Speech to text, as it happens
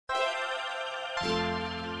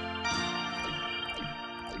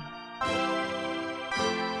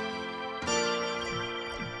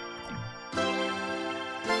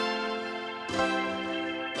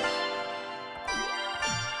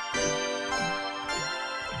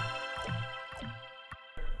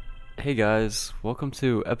Hey guys, welcome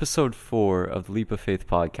to episode 4 of the Leap of Faith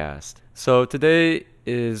podcast. So today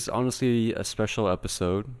is honestly a special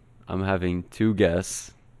episode. I'm having two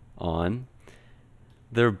guests on.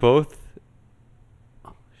 They're both,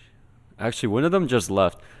 actually, one of them just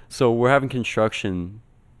left. So we're having construction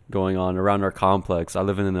going on around our complex. I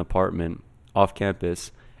live in an apartment off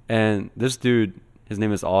campus. And this dude, his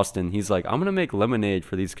name is Austin, he's like, I'm going to make lemonade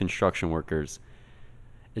for these construction workers.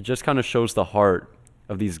 It just kind of shows the heart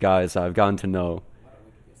of these guys I've gotten to know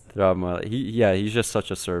throughout my life. He's just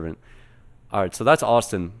such a servant. All right, so that's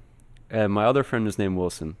Austin, and my other friend is named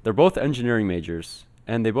Wilson. They're both engineering majors,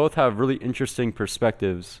 and they both have really interesting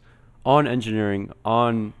perspectives on engineering,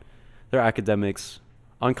 on their academics,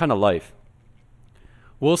 on kind of life.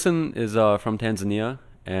 Wilson is from Tanzania,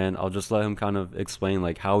 and I'll just let him kind of explain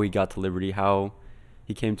like how he got to Liberty, how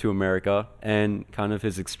he came to America, and kind of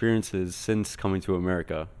his experiences since coming to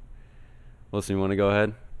America. Wilson, you want to go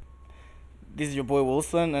ahead? This is your boy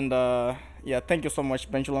Wilson, and thank you so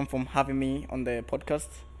much, Benjamin, for having me on the podcast,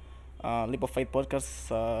 Leap of Faith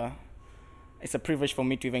podcast. It's a privilege for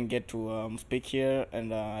me to even get to speak here,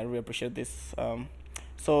 and I really appreciate this.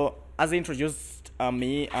 So, as I introduced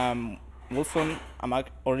me, Wilson.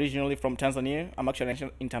 Originally from Tanzania. I'm actually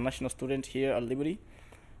an international student here at Liberty.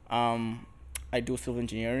 I do civil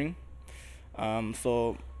engineering.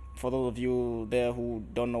 So for those of you there who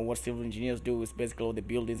don't know what civil engineers do, it's basically all the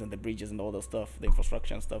buildings and the bridges and all the stuff, the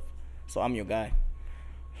infrastructure and stuff. So I'm your guy.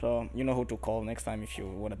 So you know who to call next time if you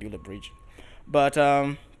want to build a bridge. But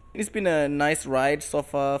it's been a nice ride so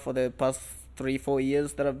far for the past 3-4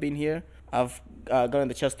 years that I've been here. I've gotten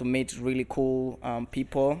the chance to meet really cool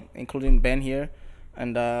people, including Ben here.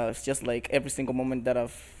 And it's just like every single moment that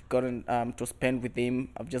I've gotten to spend with him,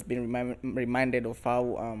 I've just been reminded of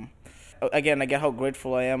how again, I get how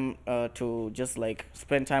grateful I am to just like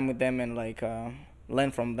spend time with them and like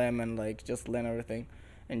learn from them and like just learn everything,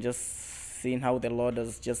 and just seeing how the Lord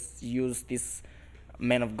has just used this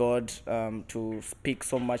man of God to speak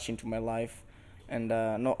so much into my life. And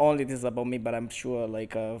not only this is about me, but I'm sure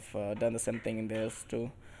like I've done the same thing in theirs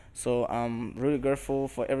too. So I'm really grateful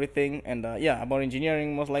for everything. And about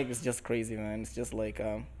engineering, most likely it's just crazy, man. It's just like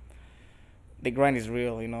the grind is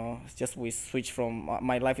real, you know. It's just we switch from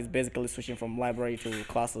my life is basically switching from library to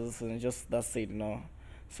classes, and just that's it, you know.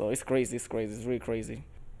 So it's crazy, it's really crazy.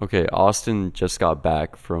 Okay, Austin just got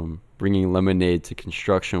back from bringing lemonade to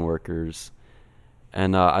construction workers.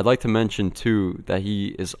 And I'd like to mention, too, that he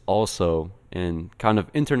is also an kind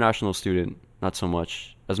of international student, not so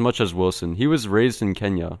much as Wilson. He was raised in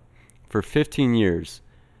Kenya for 15 years.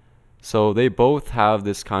 So they both have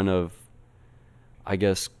this kind of, I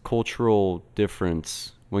guess, cultural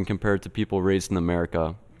difference when compared to people raised in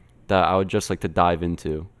America that I would just like to dive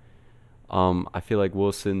into. I feel like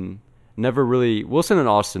Wilson and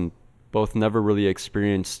Austin both never really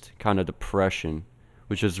experienced kind of depression,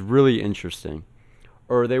 which is really interesting.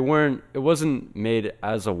 Or it wasn't made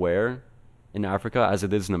as aware in Africa as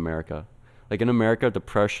it is in America. Like in America,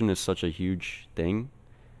 depression is such a huge thing,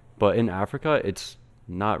 but in Africa, it's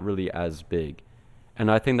not really as big.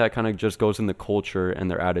 And I think that kind of just goes in the culture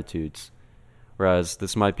and their attitudes. Whereas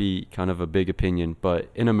this might be kind of a big opinion, but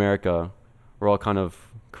in America, we're all kind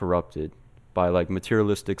of corrupted by like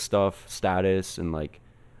materialistic stuff, status, and like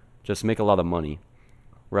just make a lot of money.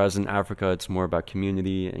 Whereas in Africa, it's more about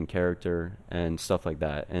community and character and stuff like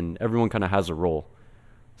that. And everyone kind of has a role.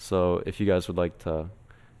 So if you guys would like to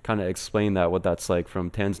kind of explain that, what that's like from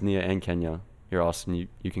Tanzania and Kenya. Here, Austin,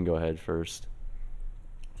 you can go ahead first.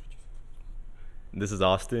 This is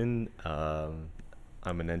Austin. I'm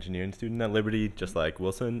an engineering student at Liberty, just like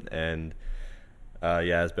Wilson. And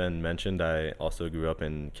as Ben mentioned, I also grew up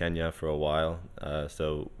in Kenya for a while.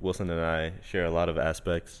 So Wilson and I share a lot of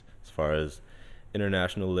aspects as far as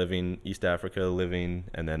international living, East Africa living,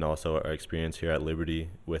 and then also our experience here at Liberty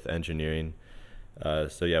with engineering.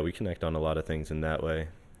 We connect on a lot of things in that way.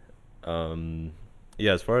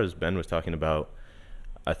 As far as Ben was talking about,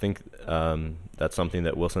 I think that's something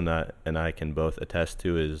that Wilson and I can both attest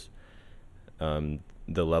to is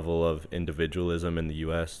the level of individualism in the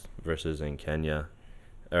U.S. versus in Kenya,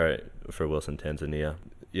 or for Wilson, Tanzania.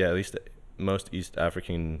 Yeah, at least most East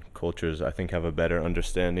African cultures, I think, have a better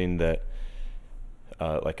understanding that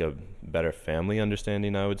like a better family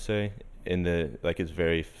understanding, I would say, it's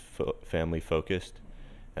very family focused.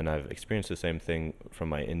 And I've experienced the same thing from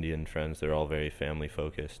my Indian friends. They're all very family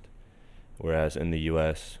focused. Whereas in the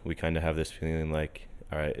US, we kind of have this feeling like,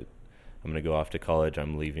 all right, I'm going to go off to college.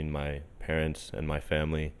 I'm leaving my parents and my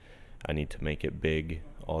family. I need to make it big,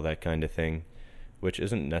 all that kind of thing, which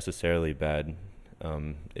isn't necessarily bad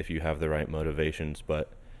if you have the right motivations.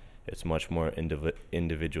 But it's much more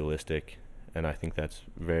individualistic, and I think that's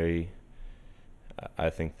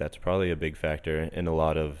probably a big factor in a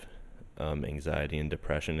lot of anxiety and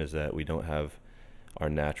depression, is that we don't have our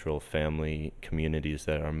natural family communities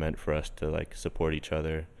that are meant for us to like support each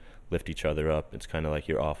other, lift each other up. It's kind of like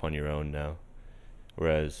you're off on your own now.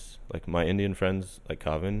 Whereas like my Indian friends, like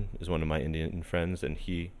Kavin is one of my Indian friends, and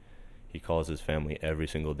he calls his family every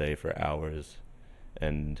single day for hours.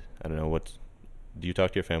 And I don't know, do you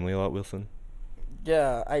talk to your family a lot, Wilson?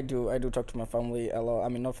 Yeah, I do. I do talk to my family a lot. I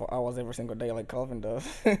mean, not for hours every single day like Calvin does.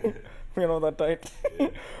 We're not that tight.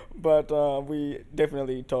 But we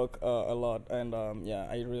definitely talk a lot. And yeah,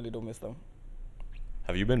 I really do miss them.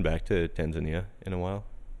 Have you been back to Tanzania in a while?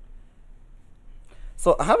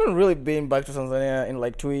 So I haven't really been back to Tanzania in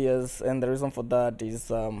like 2 years. And the reason for that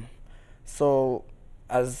is so,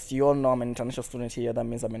 as you all know, I'm an international student here. That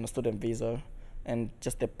means I'm in a student visa. And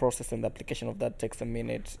just the process and the application of that takes a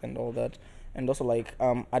minute and all that. And also like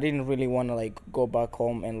I didn't really want to like go back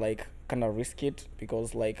home and like kind of risk it,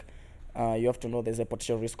 because like you have to know there's a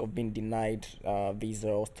potential risk of being denied visa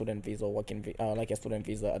or student visa or like a student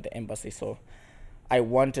visa at the embassy. So I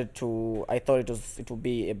thought it would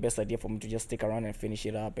be a best idea for me to just stick around and finish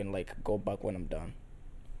it up and like go back when I'm done.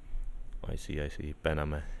 I see.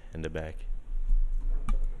 Panama in the back.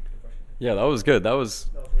 Yeah, that was good.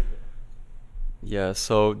 Yeah,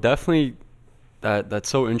 so definitely that's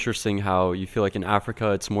so interesting how you feel like in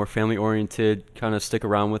Africa it's more family oriented, kind of stick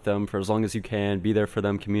around with them for as long as you can, be there for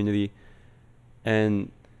them, community.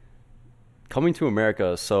 And coming to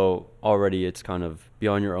America, so already it's kind of be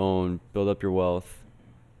on your own, build up your wealth,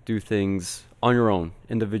 do things on your own,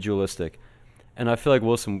 individualistic. And I feel like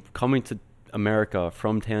Wilson coming to America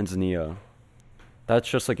from Tanzania, that's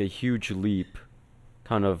just like a huge leap,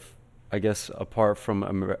 kind of, I guess, apart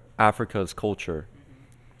from Africa's culture,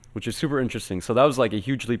 which is super interesting. So that was like a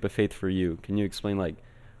huge leap of faith for you. Can you explain like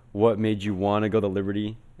what made you want to go to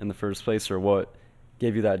Liberty in the first place, or what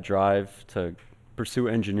gave you that drive to pursue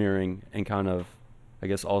engineering and kind of, I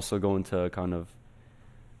guess, also go into kind of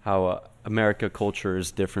how America culture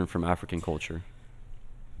is different from African culture?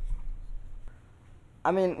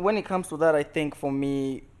 I mean, when it comes to that, I think for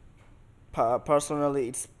me, personally,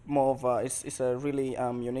 it's more of it's a really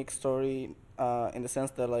unique story in the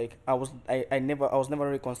sense that like I was never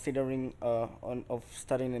really considering of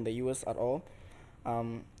studying in the U.S. at all.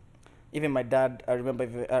 Um, Even my dad, I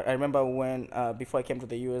remember when before I came to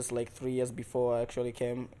the U.S. like 3 years before I actually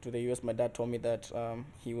came to the U.S. My dad told me that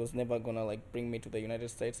he was never gonna like bring me to the United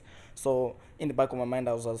States. So in the back of my mind,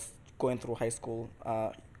 I was going through high school.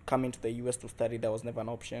 Coming to the U.S. to study, that was never an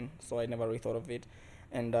option. So I never really thought of it.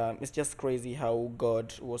 And it's just crazy how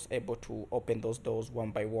God was able to open those doors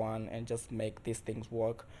one by one and just make these things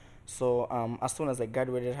work. So as soon as I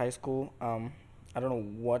graduated high school, I don't know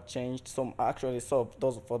what changed. For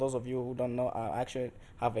those of you who don't know, I actually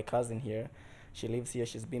have a cousin here. She lives here.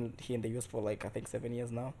 She's been here in the US for like I think 7 years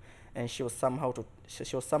now, and she was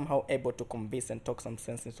somehow able to convince and talk some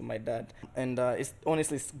sense into my dad. And it's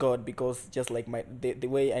honestly it's God, because just like the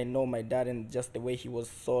way I know my dad, and just the way he was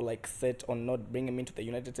so like set on not bringing me to the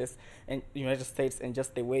United States, and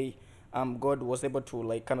just the way God was able to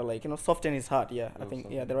like kind of like soften his heart. Yeah, I think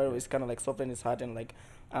the right way is kind of like soften his heart, and like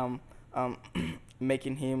um um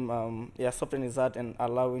making him soften his heart, and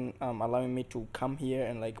allowing me to come here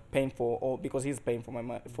and like paying for all, because he's paying for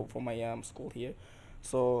for my school here.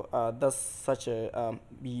 So that's such a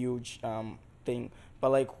huge thing. But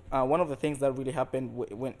like one of the things that really happened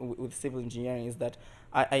with civil engineering is that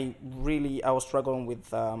I was struggling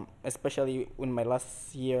with especially in my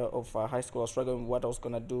last year of high school. I was struggling with what I was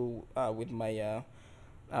gonna do with my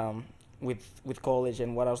with college,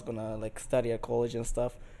 and what I was gonna like study at college and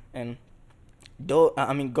stuff. And though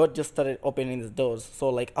I mean, God just started opening the doors. So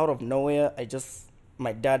like out of nowhere,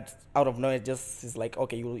 my dad out of nowhere just is like,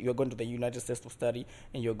 okay, you're going to the United States to study,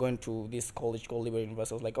 and you're going to this college called Liberty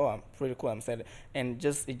University. I was like, oh, I'm pretty cool. I'm excited. And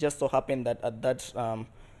it just so happened that at that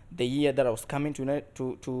the year that I was coming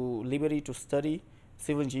to Liberty to study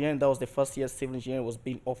civil engineering, that was the first year civil engineering was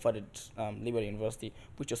being offered at Liberty University,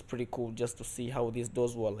 which was pretty cool just to see how these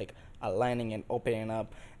doors were like aligning and opening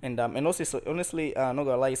up. And also, so honestly, not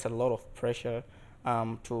gonna lie, it's a lot of pressure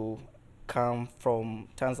to come from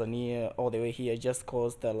Tanzania all the way here, just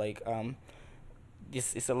cause that like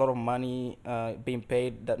this is a lot of money being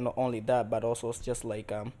paid. That not only that, but also it's just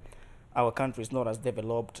like our country is not as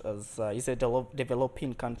developed as it's a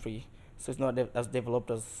developing country, so it's not as developed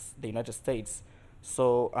as the United States.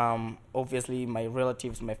 So obviously my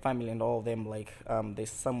relatives, my family, and all of them, like they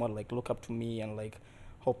somewhat like look up to me and like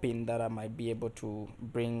hoping that I might be able to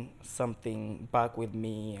bring something back with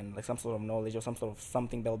me, and like some sort of knowledge or some sort of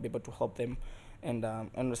something that will be able to help them. And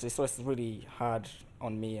so it's really hard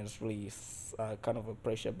on me, and it's really kind of a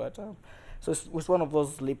pressure. But so it's one of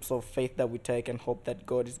those leaps of faith that we take and hope that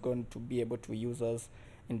God is going to be able to use us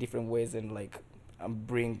in different ways, and like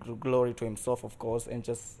bring glory to Himself, of course, and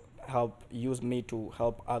just use me to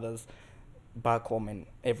help others back home and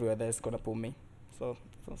everywhere that's gonna put me. So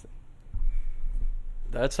that's it.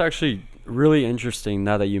 That's actually really interesting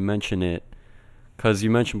now that you mention it, because you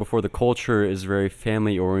mentioned before the culture is very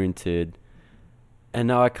family oriented, and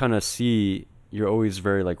now I kind of see you're always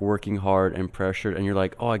very like working hard and pressured, and you're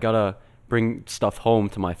like, oh, I gotta bring stuff home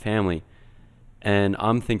to my family, and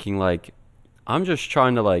I'm thinking like, I'm just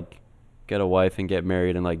trying to like get a wife and get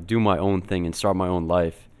married and like do my own thing and start my own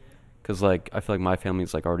life, because like I feel like my family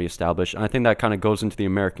is like already established, and I think that kind of goes into the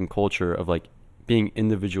American culture of like being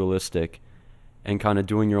individualistic and kind of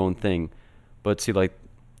doing your own thing. But see, like,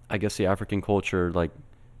 I guess the African culture like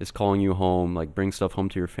is calling you home, like bring stuff home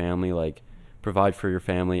to your family, like provide for your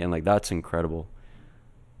family, and like that's incredible.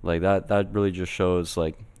 Like that really just shows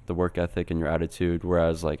like the work ethic and your attitude.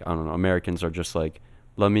 Whereas like, I don't know, Americans are just like,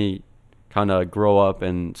 let me kind of grow up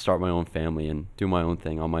and start my own family and do my own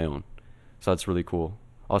thing on my own. So that's really cool.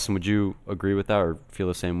 Austin, would you agree with that or feel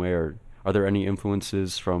the same way? Or are there any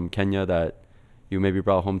influences from Kenya that you maybe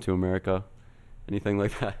brought home to America? Anything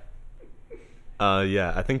like that?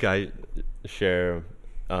 Yeah, I think I share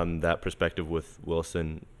that perspective with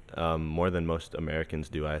Wilson more than most Americans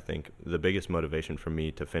do. I think the biggest motivation for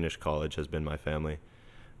me to finish college has been my family.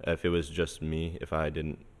 If it was just me, if I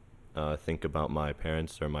didn't think about my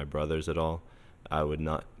parents or my brothers at all, I would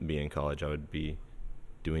not be in college. I would be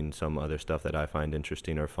doing some other stuff that I find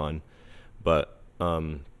interesting or fun. But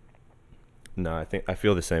no, I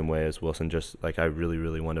feel the same way as Wilson. Just like I really,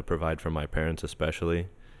 really want to provide for my parents, especially.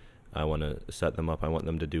 I want to set them up. I want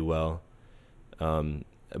them to do well.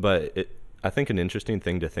 But I think an interesting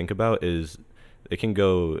thing to think about is it can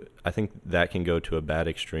go. I think that can go to a bad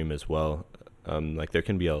extreme as well. Like there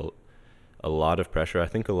can be a lot of pressure. I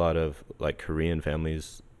think a lot of like Korean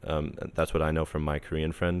families. That's what I know from my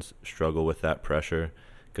Korean friends, struggle with that pressure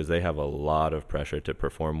because they have a lot of pressure to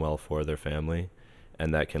perform well for their family,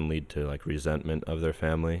 and that can lead to like resentment of their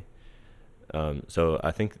family. So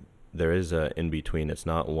I think there is a in between. It's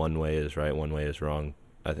not one way is right, one way is wrong.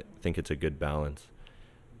 I think it's a good balance.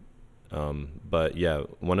 But yeah,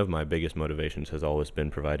 one of my biggest motivations has always been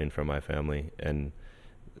providing for my family, and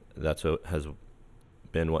that's what has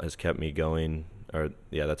been what has kept me going. Or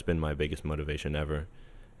yeah, that's been my biggest motivation ever.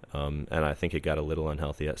 And I think it got a little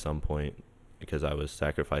unhealthy at some point because I was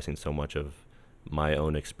sacrificing so much of my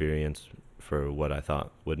own experience for what I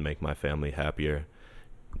thought would make my family happier,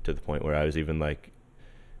 to the point where I was even like,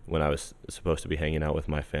 when I was supposed to be hanging out with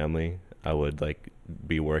my family, I would like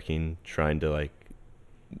be working, trying to like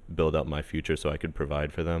build up my future so I could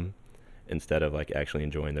provide for them instead of like actually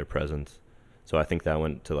enjoying their presence. So I think that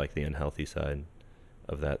went to like the unhealthy side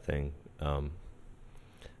of that thing.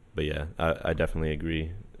 But yeah, I definitely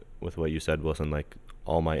agree with what you said, Wilson. Like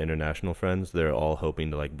all my international friends, they're all hoping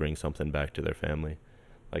to like bring something back to their family.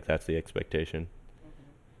 Like that's the expectation,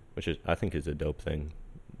 which is I think is a dope thing.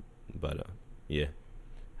 But yeah,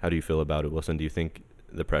 how do you feel about it, Wilson? Do you think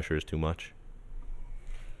the pressure is too much?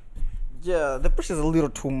 Yeah, the pressure is a little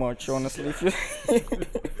too much, honestly. If you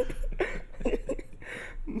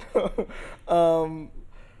no.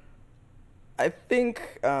 I think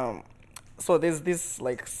so there's this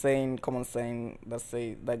like common saying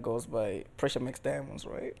that goes by pressure makes diamonds,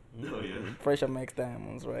 right? No, yeah. Pressure makes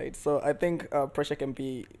diamonds, right? So I think pressure can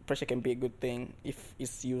be a good thing if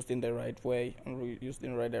it's used in the right way and used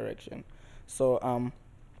in the right direction. So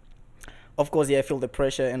of course, yeah, I feel the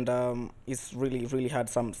pressure, and it's really, really hard.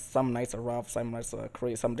 Some nights are rough, some nights are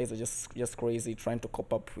crazy, some days are just crazy trying to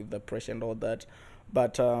cope up with the pressure and all that.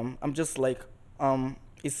 But I'm just like,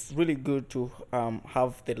 it's really good to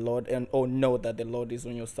have the Lord or know that the Lord is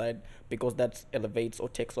on your side, because that elevates or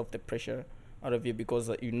takes off the pressure out of you, because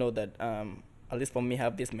you know that at least for me, I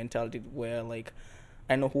have this mentality where like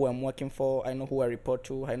I know who I'm working for, I know who I report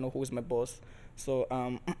to, I know who is my boss. So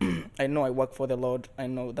I know I work for the Lord. I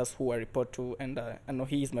know that's who I report to, and I know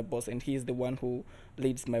He is my boss, and He is the one who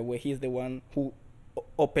leads my way. He is the one who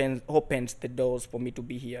opens the doors for me to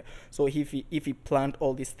be here. So if he planned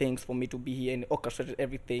all these things for me to be here and orchestrated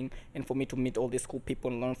everything, and for me to meet all these cool people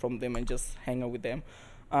and learn from them and just hang out with them,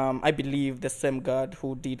 I believe the same God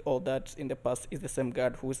who did all that in the past is the same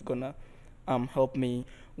God who is gonna help me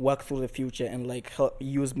work through the future and like help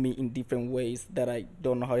use me in different ways that I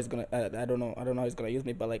don't know how he's gonna I don't know how he's gonna use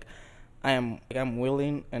me, but like I'm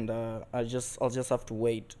willing, and I'll just have to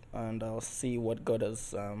wait, and I'll see what God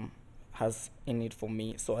has in it for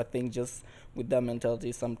me. So I think just with that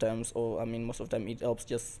mentality, sometimes, or I mean, most of the time, it helps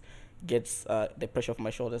just gets the pressure off my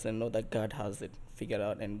shoulders and know that God has it figured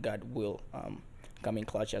out, and God will come in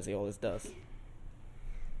clutch as He always does.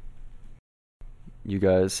 You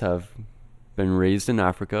guys have been raised in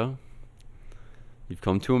Africa. You've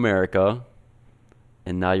come to America,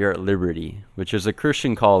 and now you're at Liberty, which is a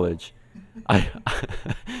Christian college. I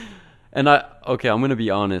okay, I'm gonna be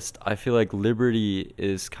honest. I feel like Liberty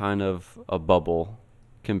is kind of a bubble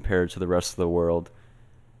compared to the rest of the world,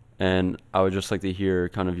 and I would just like to hear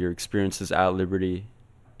kind of your experiences at Liberty.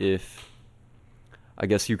 If I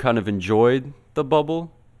guess you kind of enjoyed the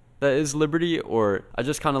bubble that is Liberty, or I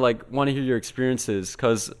just kind of like want to hear your experiences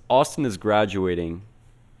because Austin is graduating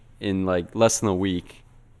in like less than a week,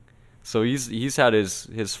 so he's had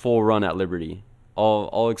his full run at Liberty,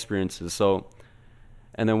 all experiences. So,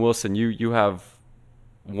 and then Wilson, you have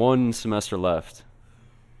 1 semester left,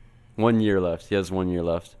 1 year left. He has 1 year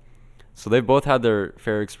left. So they've both had their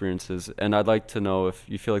fair experiences, and I'd like to know if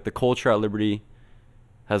you feel like the culture at Liberty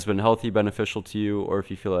has been healthy, beneficial to you, or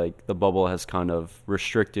if you feel like the bubble has kind of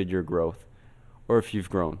restricted your growth, or if you've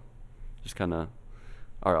grown. Just kind of,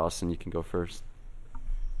 all right, Austin, you can go first.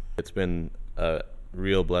 It's been a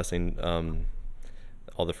real blessing,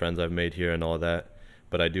 all the friends I've made here and all that.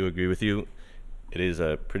 But I do agree with you. It is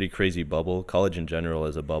a pretty crazy bubble. College in general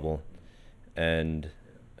is a bubble. And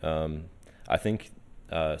I think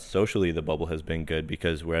socially the bubble has been good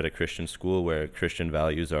because we're at a Christian school where Christian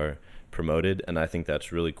values are promoted. And I think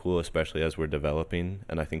that's really cool, especially as we're developing.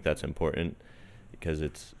 And I think that's important because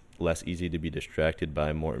it's less easy to be distracted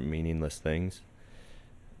by more meaningless things.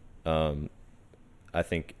 I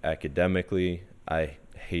think academically, I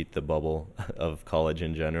hate the bubble of college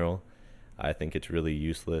in general. I think it's really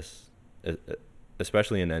useless,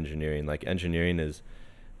 especially in engineering. Like engineering is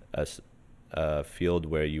a field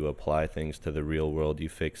where you apply things to the real world. You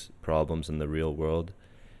fix problems in the real world.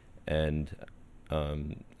 And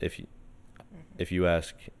if you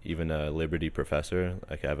ask even a Liberty professor,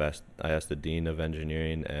 like I asked the dean of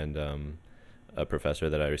engineering and a professor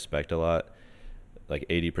that I respect a lot, like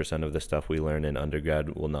 80% of the stuff we learn in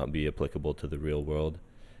undergrad will not be applicable to the real world,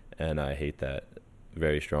 and I hate that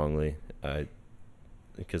very strongly.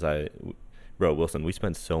 Bro, Wilson, we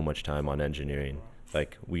spend so much time on engineering.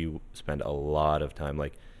 Like we spend a lot of time.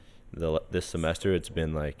 Like this semester, it's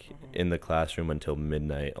been like in the classroom until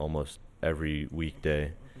midnight almost every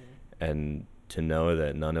weekday, and to know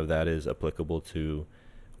that none of that is applicable to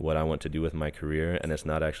what I want to do with my career, and it's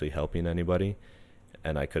not actually helping anybody,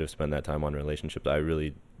 and I could have spent that time on relationships. I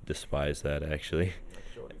really despise that, actually.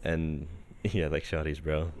 And yeah, like shawties,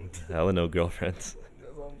 bro. Hella no girlfriends.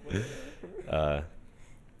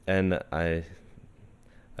 And I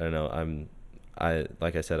don't know.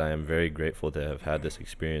 Like I said, I am very grateful to have had this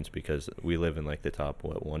experience because we live in like the top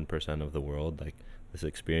 1% of the world. Like this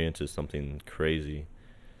experience is something crazy,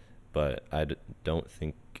 but I don't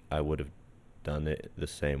think I would have done it the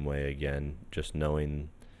same way again. Just knowing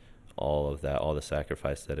all of that, all the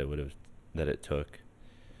sacrifice that it took.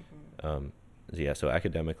 So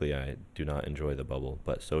academically, I do not enjoy the bubble,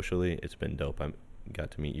 but socially, it's been dope. I got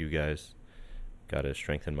to meet you guys, got to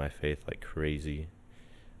strengthen my faith like crazy,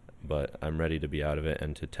 but I'm ready to be out of it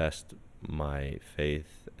and to test my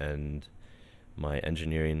faith and my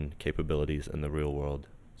engineering capabilities in the real world.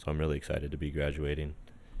 So I'm really excited to be graduating.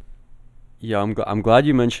 Yeah, I'm glad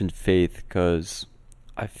you mentioned faith because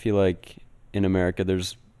I feel like in America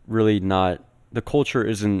there's really not, the culture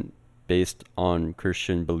isn't based on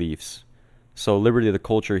Christian beliefs. So Liberty, the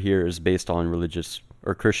culture here is based on religious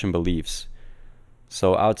or Christian beliefs.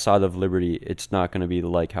 So outside of Liberty, it's not going to be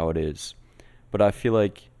like how it is. But I feel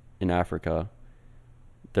like in Africa,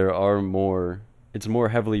 it's more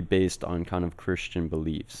heavily based on kind of Christian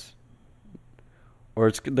beliefs.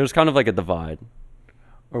 Or there's kind of like a divide.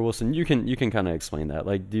 Or Wilson, you can kind of explain that.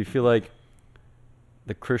 Like, do you feel like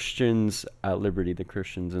the Christians at Liberty, the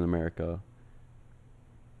Christians in America,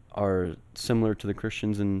 are similar to the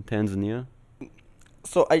Christians in Tanzania?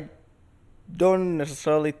 So I don't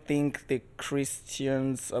necessarily think the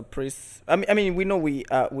Christians are priests. I mean, we know we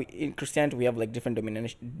in Christianity we have like different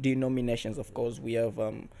denominations. Of course, we have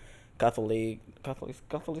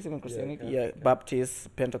Catholicism, Christianity,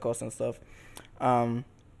 Baptist, Pentecost, and stuff.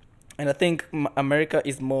 And I think America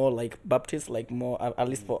is more like Baptist, like more at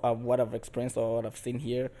least for what I've experienced or what I've seen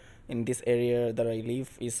here in this area that I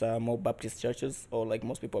live is more Baptist churches, or like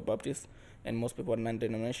most people are Baptist and most people are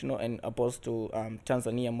non-denominational. And opposed to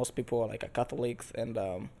Tanzania, most people are like Catholics and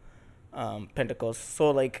Pentecost.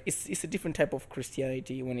 So like it's a different type of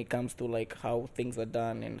Christianity when it comes to like how things are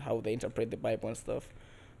done and how they interpret the Bible and stuff.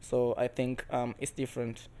 So I think it's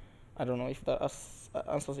different. I don't know if that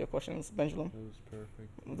answers your questions, Benjamin. That was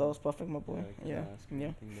perfect. That was perfect, my boy. Yeah,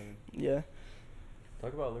 yeah, yeah.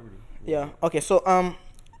 Talk about liberty. Yeah. Okay. So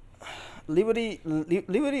Liberty.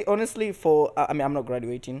 Honestly, for I mean, I'm not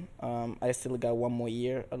graduating. I still got one more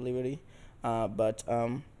year at Liberty. But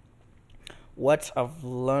what I've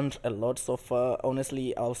learned a lot so far,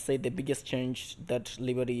 honestly, I'll say the biggest change that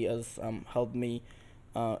Liberty has helped me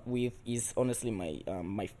with is honestly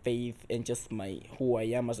my faith and just my who I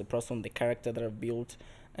am as a person, the character that I've built,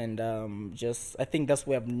 and just I think that's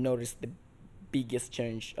where I've noticed the biggest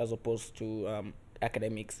change as opposed to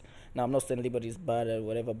academics. Now I'm not saying Liberty is bad or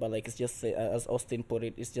whatever, but like it's just as Austin put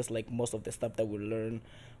it, it's just like most of the stuff that we learn,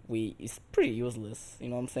 it's pretty useless. You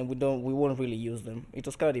know what I'm saying? We won't really use them. It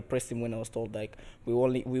was kind of depressing when I was told like we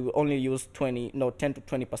will only use 10 to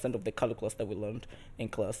 20% of the calculus that we learned in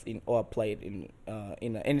class in or applied and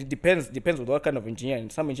it depends with what kind of engineering.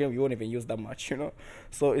 Some engineering we won't even use that much, you know.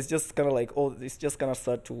 So it's just kind of like it's just kind of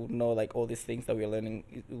sad to know like all these things that we're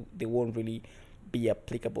learning, they won't really be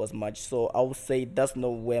applicable as much. So I would say that's not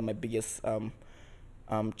where my biggest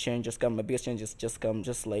change has come. My biggest change is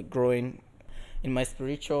just like growing in my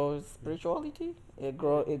spirituality,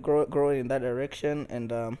 growing in that direction,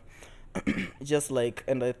 and just like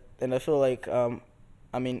and I feel like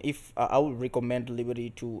I mean, if I would recommend Liberty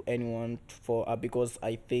to anyone for because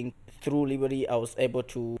I think through Liberty I was able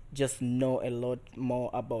to just know a lot more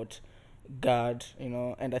about God, you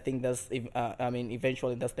know, and I think that's I mean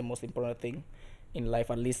eventually that's the most important thing in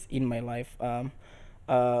life, at least in my life.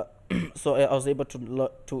 So I was able to know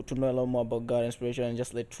a lot more about God and spiritual and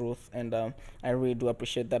just the truth, and I really do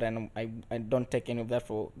appreciate that, and I don't take any of that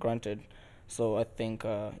for granted. So I think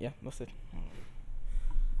yeah, that's it.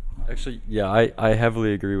 Actually, yeah, I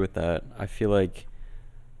heavily agree with that. I feel like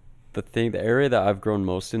the area that I've grown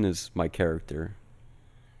most in is my character.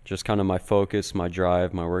 Just kind of my focus, my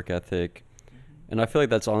drive, my work ethic. And I feel like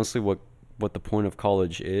that's honestly what the point of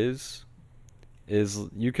college is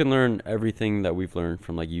you can learn everything that we've learned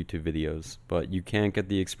from like YouTube videos, but you can't get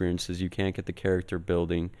the experiences, you can't get the character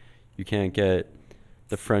building, you can't get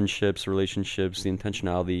the friendships, relationships, the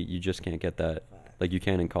intentionality, you just can't get that like you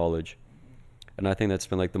can in college. And I think that's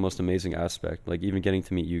been like the most amazing aspect, like even getting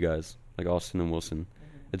to meet you guys, like Austin and Wilson.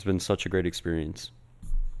 It's been such a great experience.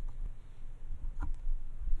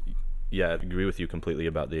 Yeah, I agree with you completely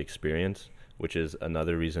about the experience, which is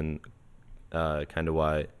another reason kind of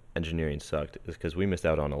why engineering sucked, is because we missed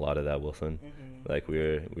out on a lot of that, Wilson. Like we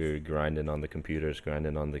were grinding on the computers,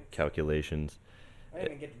 grinding on the calculations. I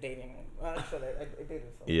didn't even get dating. Actually, I dated.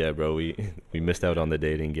 So. Yeah, bro, we missed out on the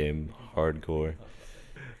dating game hardcore.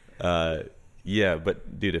 Yeah,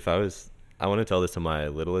 but dude, I want to tell this to my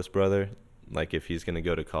littlest brother, like if he's gonna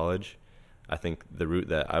go to college, I think the route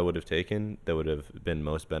that I would have taken that would have been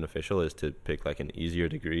most beneficial is to pick like an easier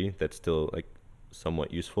degree that's still like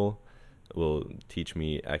somewhat useful, will teach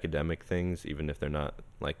me academic things even if they're not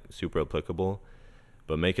like super applicable,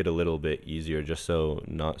 but make it a little bit easier just so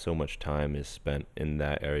not so much time is spent in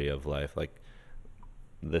that area of life. Like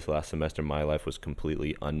this last semester my life was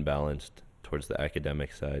completely unbalanced towards the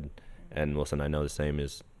academic side, and Wilson, I know the same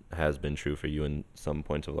has been true for you in some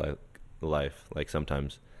points of life. Like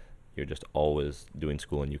sometimes you're just always doing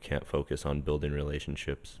school and you can't focus on building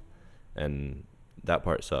relationships, and that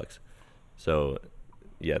part sucks. So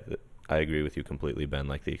yeah, I agree with you completely, Ben.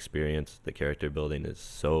 Like the experience, the character building is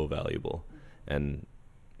so valuable, and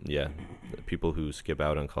yeah, people who skip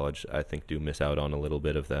out on college, I think, do miss out on a little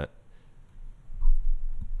bit of that.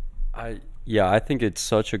 I think it's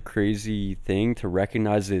such a crazy thing to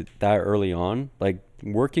recognize it that early on. Like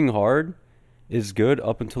working hard is good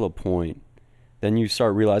up until a point. Then you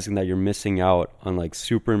start realizing that you're missing out on like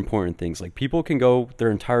super important things. Like people can go their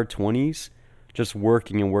entire 20s just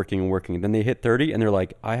working and working and working. Then they hit 30 and they're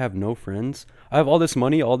like, I have no friends. I have all this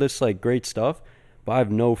money, all this like great stuff, but I have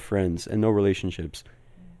no friends and no relationships.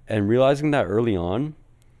 And realizing that early on.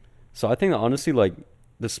 So I think that honestly, like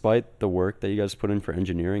despite the work that you guys put in for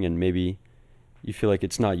engineering and maybe you feel like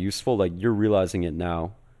it's not useful, like you're realizing it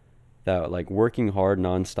now that like working hard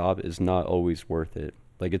nonstop is not always worth it.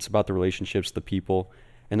 Like it's about the relationships, the people.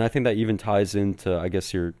 And I think that even ties into, I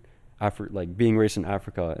guess, your like being raised in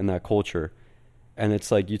Africa and that culture. And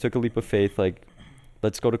it's like you took a leap of faith, like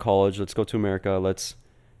let's go to college, let's go to America, let's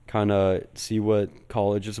kind of see what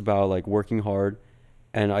college is about, like working hard.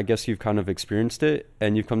 And I guess you've kind of experienced it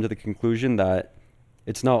and you've come to the conclusion that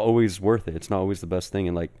it's not always worth it. It's not always the best thing.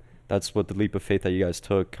 And like that's what the leap of faith that you guys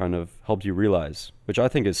took kind of helped you realize, which I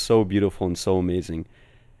think is so beautiful and so amazing.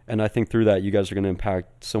 And I think through that, you guys are going to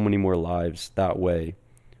impact so many more lives that way,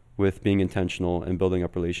 with being intentional and building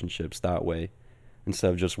up relationships that way,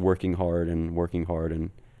 instead of just working hard and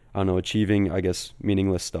I don't know, achieving, I guess,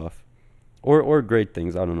 meaningless stuff, or great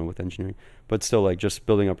things, I don't know, with engineering, but still, like, just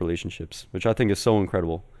building up relationships, which I think is so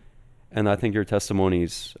incredible. And I think your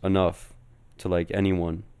testimony's enough to, like,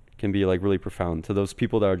 anyone can be, like, really profound to those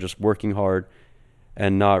people that are just working hard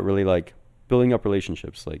and not really, like, building up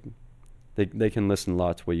relationships. Like, they can listen a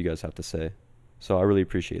lot to what you guys have to say. So I really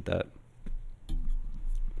appreciate that.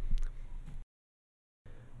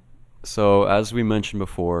 So as we mentioned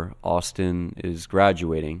before, Austin is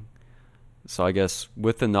graduating. So I guess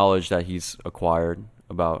with the knowledge that he's acquired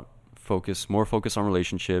about more focus on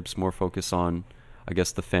relationships, more focus on, I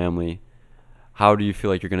guess, the family, how do you feel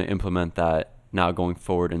like you're going to implement that now going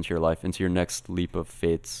forward into your life, into your next leaps of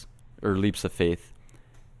faith?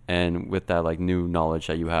 And with that, like, new knowledge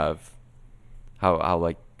that you have, how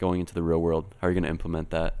like, going into the real world, how are you going to implement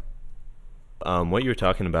that? What you were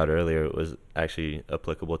talking about earlier was actually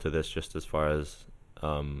applicable to this, just as far as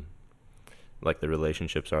like the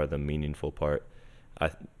relationships are the meaningful part.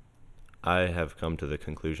 I have come to the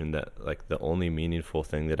conclusion that, like, the only meaningful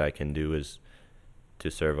thing that I can do is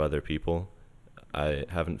to serve other people. I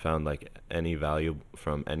haven't found, like, any value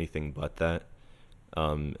from anything but that.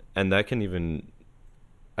 And that can even,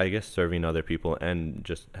 I guess, serving other people and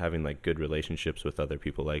just having, like, good relationships with other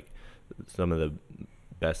people. Like, some of the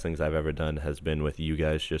best things I've ever done has been with you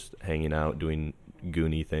guys, just hanging out, doing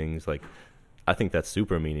goony things. Like, I think that's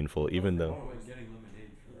super meaningful, even though...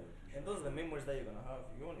 And those are the memories that you're going to have.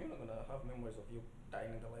 You're not going to have memories of you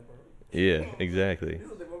dying in the library. Yeah, exactly.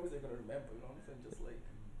 These are the memories you're going to remember, you know what I'm saying? Just, like,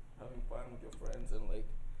 having fun with your friends and, like,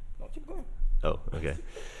 no, keep going. Oh, okay.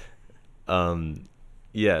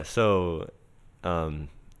 Yeah, so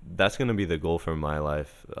that's going to be the goal for my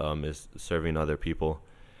life, is serving other people.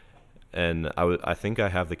 And I think I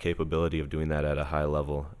have the capability of doing that at a high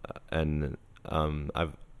level. And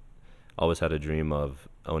I've always had a dream of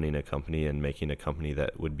owning a company and making a company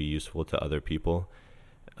that would be useful to other people.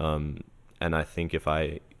 And I think if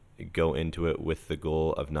I go into it with the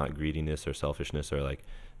goal of not greediness or selfishness or, like,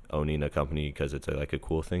 owning a company because it's like a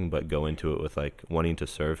cool thing, but go into it with, like, wanting to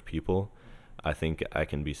serve people, I think I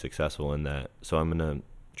can be successful in that. So I'm going to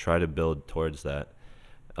try to build towards that.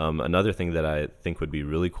 Another thing that I think would be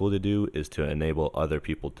really cool to do is to enable other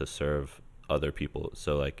people to serve other people.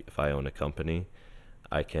 So, like, if I own a company,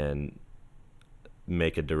 I can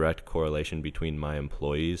make a direct correlation between my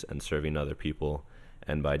employees and serving other people.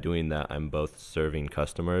 And by doing that, I'm both serving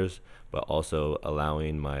customers, but also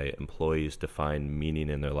allowing my employees to find meaning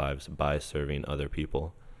in their lives by serving other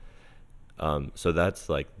people. So that's,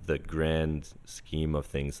 like, the grand scheme of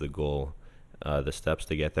things, the goal. The steps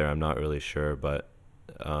to get there, I'm not really sure, but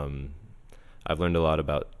I've learned a lot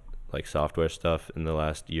about, like, software stuff in the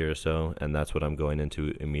last year or so, and that's what I'm going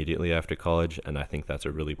into immediately after college, and I think that's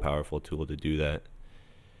a really powerful tool to do that.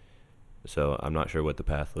 So I'm not sure what the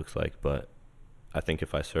path looks like, but I think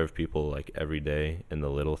if I serve people, like, every day in the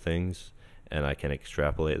little things, and I can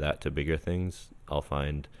extrapolate that to bigger things, I'll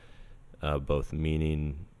find both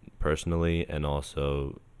meaning personally, and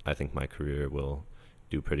also I think my career will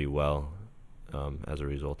do pretty well as a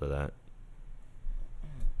result of that.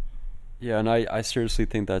 Yeah, and I seriously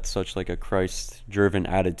think that's such, like, a Christ-driven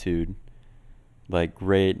attitude, like,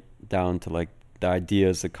 right down to, like, the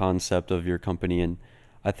ideas, the concept of your company. And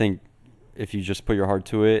I think if you just put your heart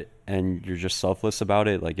to it and you're just selfless about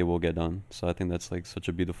it, like, it will get done. So I think that's, like, such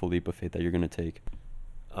a beautiful leap of faith that you're going to take.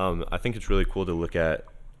 I think it's really cool to look at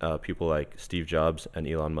people like Steve Jobs and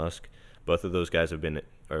Elon Musk. Both of those guys have been,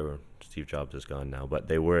 or Steve Jobs is gone now, but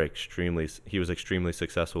he was extremely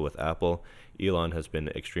successful with Apple. Elon has been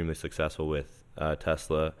extremely successful with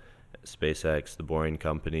Tesla, SpaceX, The Boring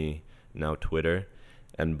Company, now Twitter.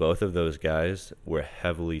 And both of those guys were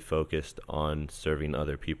heavily focused on serving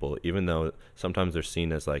other people. Even though sometimes they're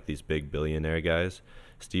seen as, like, these big billionaire guys,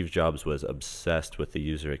 Steve Jobs was obsessed with the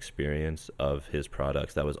user experience of his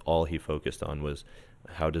products. That was all he focused on, was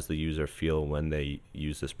how does the user feel when they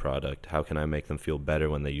use this product? How can I make them feel better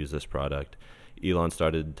when they use this product? Elon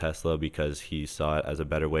started Tesla because he saw it as a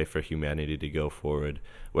better way for humanity to go forward.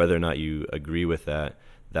 Whether or not you agree with that,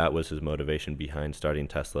 that was his motivation behind starting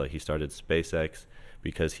Tesla. He started SpaceX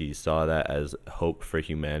because he saw that as hope for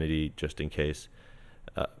humanity, just in case,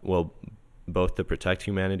 both to protect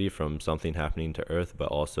humanity from something happening to Earth, but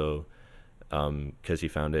also because he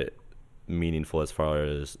found it meaningful as far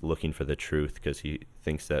as looking for the truth, because he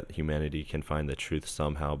thinks that humanity can find the truth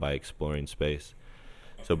somehow by exploring space.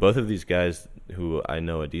 So both of these guys, who I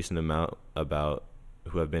know a decent amount about,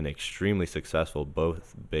 who have been extremely successful,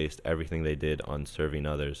 both based everything they did on serving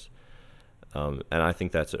others. And I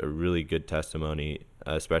think that's a really good testimony,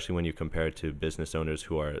 especially when you compare it to business owners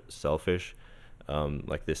who are selfish.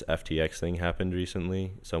 Like this FTX thing happened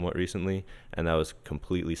somewhat recently, and that was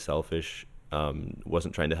completely selfish.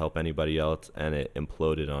 Wasn't trying to help anybody else, and it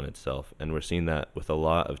imploded on itself. And we're seeing that with a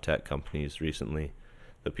lot of tech companies recently.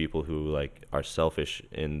 The people who like are selfish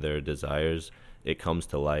in their desires, it comes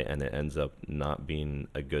to light, and it ends up not being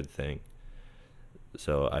a good thing.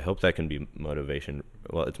 So I hope that can be motivation.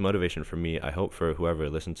 Well, it's motivation for me. I hope for whoever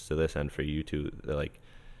listens to this and for you too, that, like,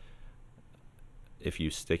 if you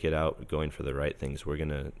stick it out going for the right things,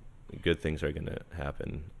 good things are gonna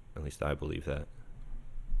happen. At least I believe that.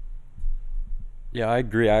 Yeah, I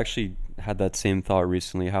agree. I actually had that same thought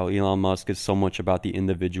recently, how Elon Musk is so much about the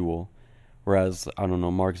individual, whereas, I don't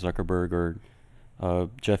know, Mark Zuckerberg or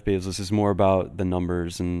Jeff Bezos is more about the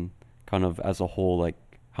numbers and kind of as a whole, like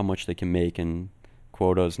how much they can make and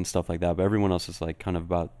quotas and stuff like that. But everyone else is like kind of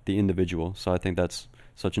about the individual. So I think that's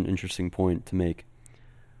such an interesting point to make.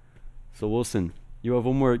 So Wilson, you have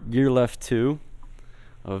one more year left too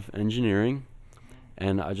of engineering,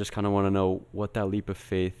 and I just kind of want to know what that leap of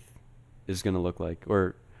faith is going to look like,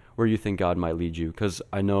 or where you think God might lead you. Because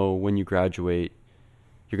I know when you graduate,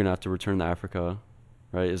 you're going to have to return to Africa,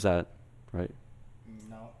 right? Is that right?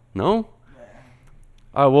 No?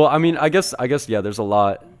 Well, I mean, I guess, yeah, there's a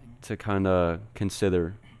lot to kind of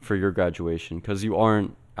consider for your graduation, because you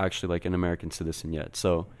aren't actually like an American citizen yet.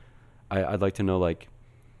 So I'd like to know like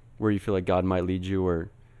where you feel like God might lead you,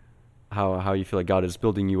 or how you feel like God is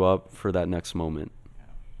building you up for that next moment.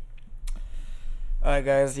 Alright,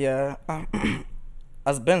 guys. Yeah.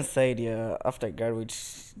 As Ben said, yeah, after I graduate,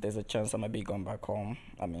 there's a chance I might be going back home.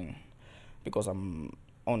 I mean, because I'm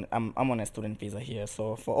on a student visa here.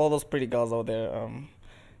 So for all those pretty girls out there,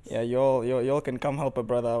 yeah, y'all can come help a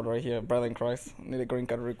brother out right here, brother in Christ. Need a green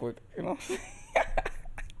card real quick, you know.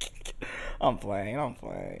 I'm playing.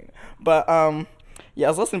 But yeah,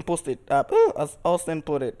 as Austin posted, as Austin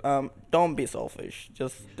put it, don't be selfish.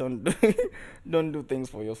 Just don't don't do things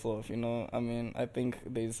for yourself. You know, I mean, I think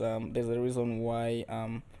there's a reason why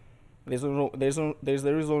there's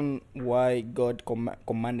a reason why God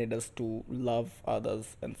commanded us to love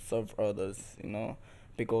others and serve others. You know,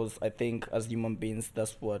 because I think as human beings,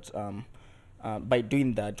 that's what by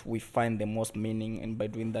doing that we find the most meaning, and by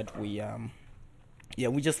doing that we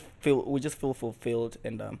just feel fulfilled,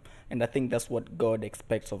 and I think that's what God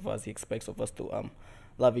expects of us. He expects of us to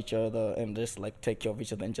love each other and just like take care of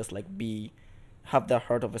each other, and just like have the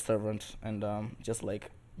heart of a servant, and just like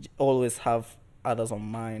always have others on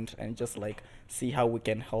mind, and just like see how we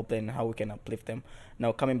can help them, how we can uplift them.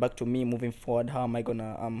 Now coming back to me moving forward, how am I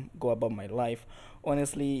gonna go about my life?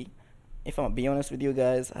 Honestly, if I'm be honest with you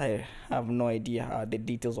guys, I have no idea how the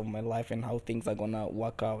details of my life and how things are gonna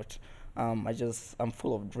work out. I'm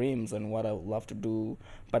full of dreams and what I would love to do,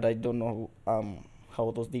 but I don't know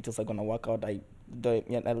how those details are gonna work out. I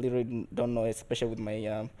literally don't know, especially with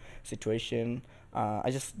my situation. I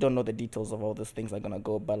just don't know the details of how those things are gonna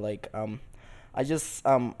go. But like I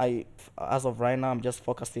as of right now, I'm just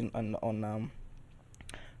focusing on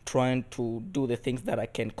trying to do the things that I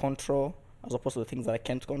can control, as opposed to the things that I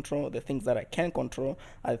can't control. The things that I can control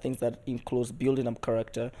are the things that includes building up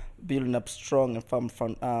character, building up strong and firm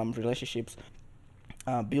relationships,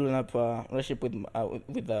 building up a relationship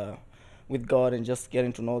with God, and just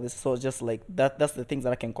getting to know this. So just like that's the things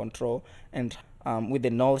that I can control, and with the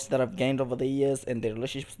knowledge that I've gained over the years and the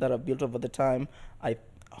relationships that I've built over the time, I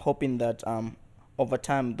hoping that over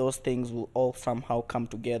time those things will all somehow come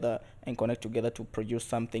together and connect together to produce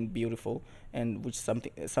something beautiful, and which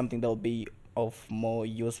something that will be of more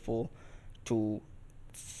useful to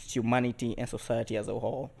humanity and society as a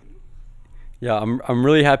whole. Yeah, I'm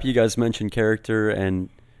really happy you guys mentioned character and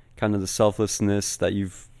kind of the selflessness that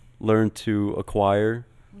you've learned to acquire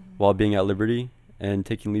while being at Liberty and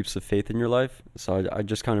taking leaps of faith in your life. So I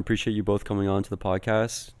just kind of appreciate you both coming on to the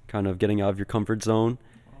podcast, kind of getting out of your comfort zone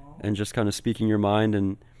and just kind of speaking your mind.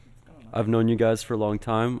 And I've known you guys for a long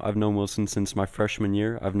time. I've known Wilson since my freshman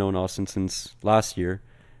year. I've known Austin since last year.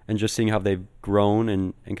 And just seeing how they've grown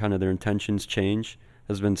and kind of their intentions change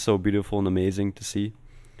has been so beautiful and amazing to see.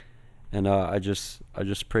 And I just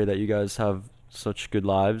pray that you guys have such good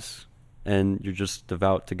lives and you're just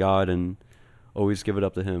devout to God and always give it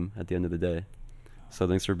up to Him at the end of the day. So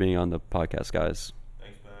thanks for being on the podcast, guys.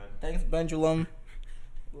 Thanks, Benjulum.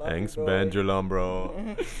 Thanks, Benjulum,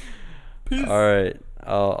 bro. Peace. All right.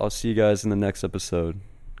 I'll see you guys in the next episode.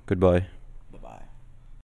 Goodbye.